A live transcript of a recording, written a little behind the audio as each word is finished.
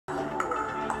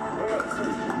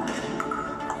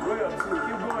Keep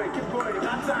going.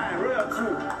 That time, roll 2.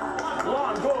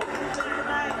 1, go.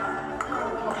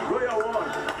 Roll your 1.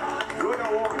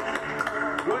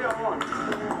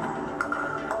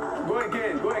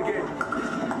 Go again.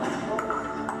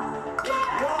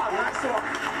 Wow, nice one.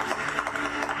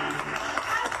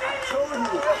 I told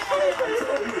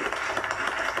you.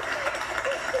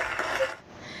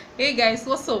 Hey guys,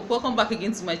 what's up? Welcome back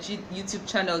again to my YouTube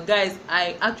channel. Guys,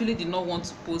 I actually did not want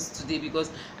to post today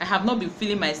because I have not been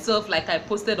feeling myself. Like I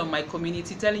posted on my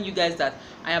community telling you guys that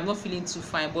I am not feeling too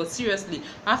fine. But seriously,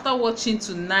 after watching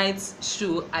tonight's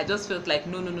show, I just felt like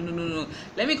no.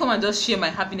 Let me come and just share my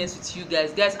happiness with you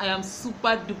guys. Guys, I am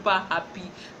super duper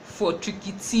happy for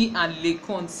TrikyTee and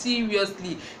Laycon.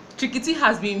 Seriously, TrikyTee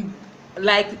has 9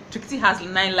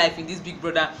 life in this Big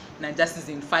Brother Naija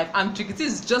season 5, and TrikyTee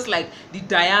is just like the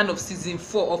Diane of season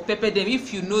 4 of Pepper Dem,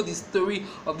 if you know the story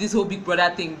of this whole Big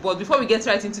Brother thing. But before we get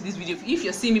right into this video, if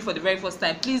you're seeing me for the very first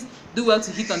time, please do well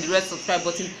to hit on the red subscribe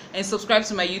button and subscribe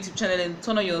to my YouTube channel and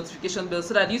turn on your notification bell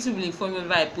so that YouTube will inform you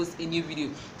whenever I post a new video.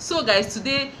 So guys,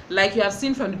 today, like you have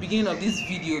seen from the beginning of this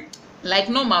video, like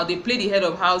normal, they play the head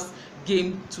of house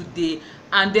game today,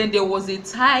 and then there was a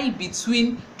tie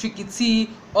between TrikyTee,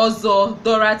 Xoxo,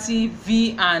 Dorathy,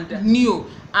 V and Neo,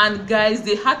 and guys,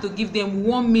 they had to give them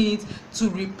 1 minute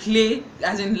to replay,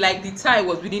 as in like the tie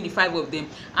was within the 5 of them,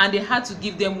 and they had to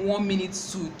give them 1 minute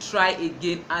to try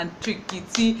again, and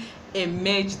TrikyTee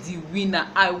emerged the winner.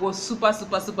 I was super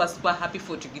happy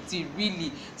for TrikyTee,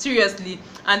 really, seriously.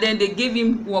 And then they gave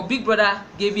him, Big Brother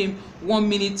gave him 1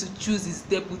 minute to choose his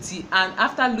deputy, and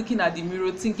after looking at the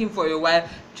mirror thinking for a while,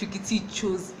 TrikyTee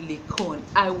chose Laycon.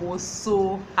 I was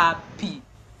so happy.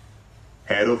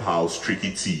 Head of House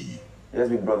TrikyTee. Yes,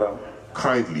 Big Brother.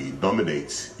 Kindly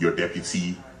nominate your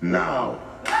deputy now.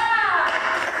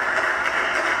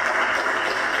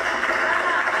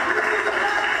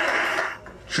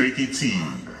 TrikyTee.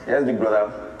 Yes, Big Brother.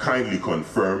 Kindly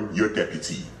confirm your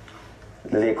deputy.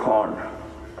 Laycon.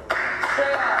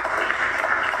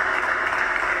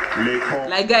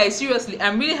 Like guys, seriously,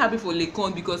 I'm really happy for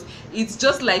Laycon because it's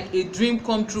just like a dream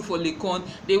come true for Laycon.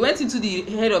 They went into the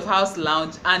head of house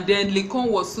lounge, and then Laycon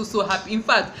was so happy. In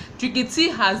fact,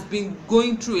 TrikyTee has been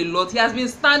going through a lot. He has been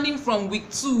standing from week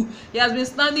 2. He has been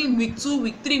standing week 2,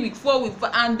 week 3, week 4, week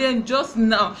 5, and then just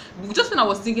now, just when I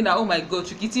was thinking that, oh my God,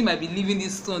 TrikyTee might be leaving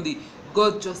this Sunday,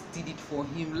 God just did it for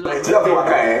him. Like,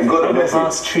 God bless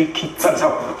house TrikyTee.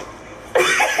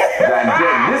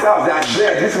 This house, they're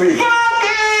dead this week.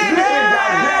 They're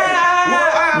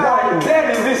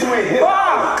dead in this week. They're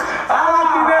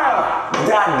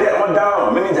dead. On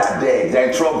down. Maybe they're dead. They're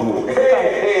in trouble.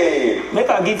 Hey. Make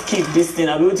her give keep this thing.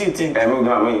 What do you think?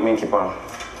 Me keep on.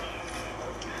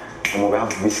 We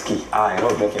have whiskey. I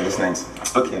love drinking this night.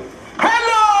 Okay.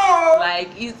 Hello. Like,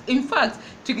 in fact,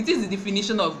 TrikyTee is the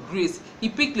definition of grace. He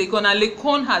picked Laycon, and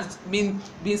Laycon has been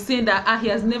saying that he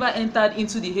has never entered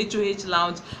into the HOH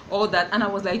lounge, all that, and I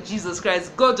was like, Jesus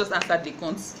Christ, God just answered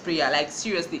Laycon's prayer, like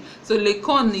seriously. So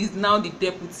Laycon is now the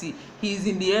deputy. He's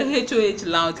in the HOH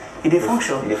lounge. It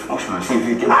function. See if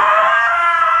you can.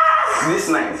 This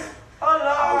night,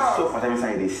 I was so fat every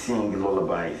time they sing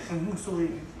lullabies. I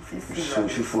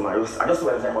just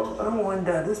went inside hot water. No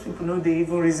wonder those people know they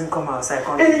even reason come outside.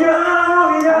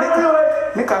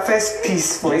 Make her first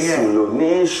peace for you.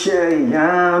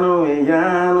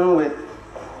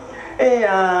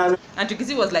 And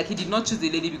TrikyTee was like, he did not choose the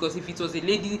lady because if it was the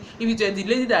lady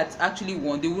that actually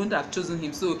won, they wouldn't have chosen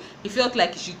him. So he felt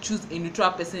like he should choose a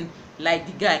neutral person like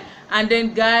the guy. And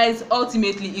then guys,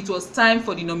 ultimately it was time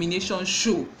for the nomination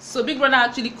show. So Big Brother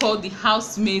actually called the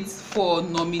housemates for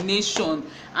nomination,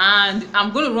 and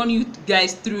I'm going to run you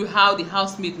guys through how the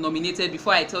housemate nominated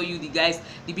before I tell you the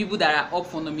people that are up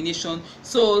for nomination.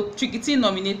 So TrikyTee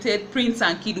nominated Prince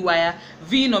and Kiddwaya,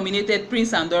 V nominated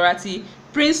Prince and Dorathy,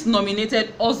 Prince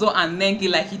nominated Xoxo and Nengi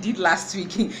like he did last week.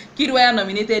 Kiddwaya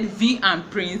nominated V and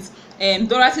Prince.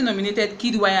 Dorathy nominated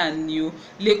Kiddwaya and Neo.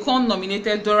 Laycon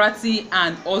nominated Dorathy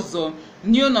and Xoxo.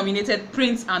 Neo nominated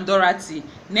Prince and Dorathy.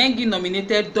 Nengi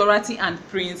nominated Dorathy and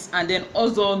Prince. And then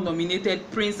Xoxo nominated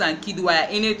Prince and Kiddwaya.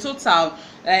 In a total,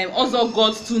 Xoxo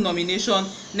got 2 nominations.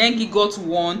 Nengi got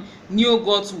 1. Neo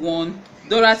got 1.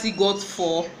 Dorathy got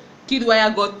 4.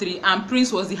 Kiddwaya got 3, and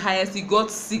Prince was the highest. He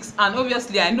got 6. And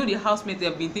obviously I know the housemates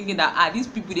have been thinking that these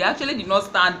people, they actually did not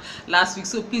stand last week,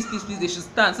 so please they should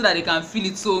stand so that they can feel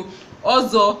it. So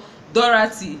Xoxo,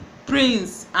 Dorathy,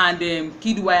 Prince and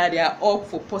Kiddwaya, they are up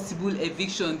for possible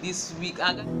eviction this week.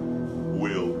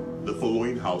 Will the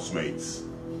following housemates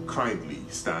kindly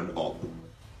stand up?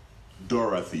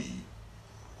 Dorathy,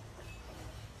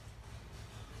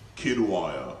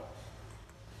 Kiddwaya,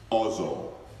 Xoxo,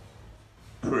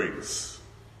 Prince,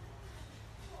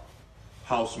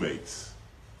 Housemates.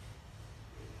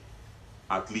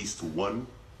 At least one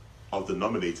of the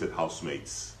nominated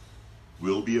housemates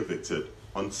will be evicted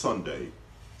on Sunday.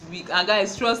 Week. And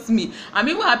guys, trust me, I'm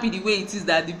even happy the way it is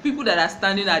that the people that are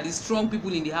standing are the strong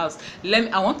people in the house.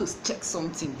 I want to check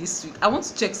something this week. I want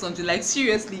to check something, like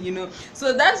seriously, you know.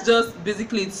 So that's just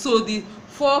basically it. So these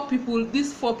four people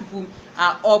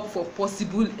are up for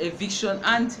possible eviction,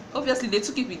 and obviously they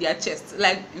took it with their chest.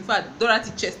 Like, in fact,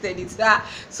 Dorathy chested it.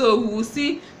 So we will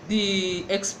see the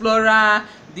Explorer,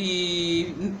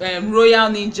 the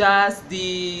Royal Ninjas,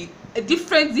 the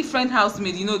different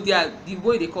housemates, you know, they are the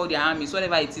way they call their armies,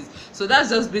 whatever it is. So that's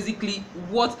just basically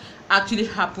what actually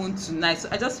happened tonight. So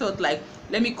I just felt like,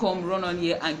 let me come run on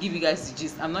here and give you guys the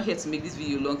gist. I'm not here to make this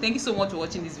video long. Thank you so much for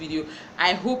watching this video.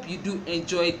 I hope you do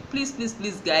enjoy it. Please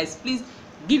guys, please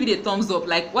give it a thumbs up.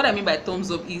 Like, what I mean by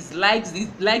thumbs up is like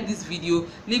this video,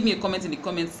 leave me a comment in the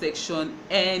comment section,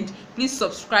 and please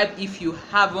subscribe if you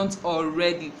haven't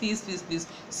already. Please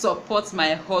support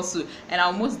my hustle, and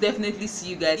I'll most definitely see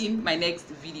you guys in my next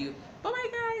video. Bye bye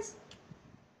guys.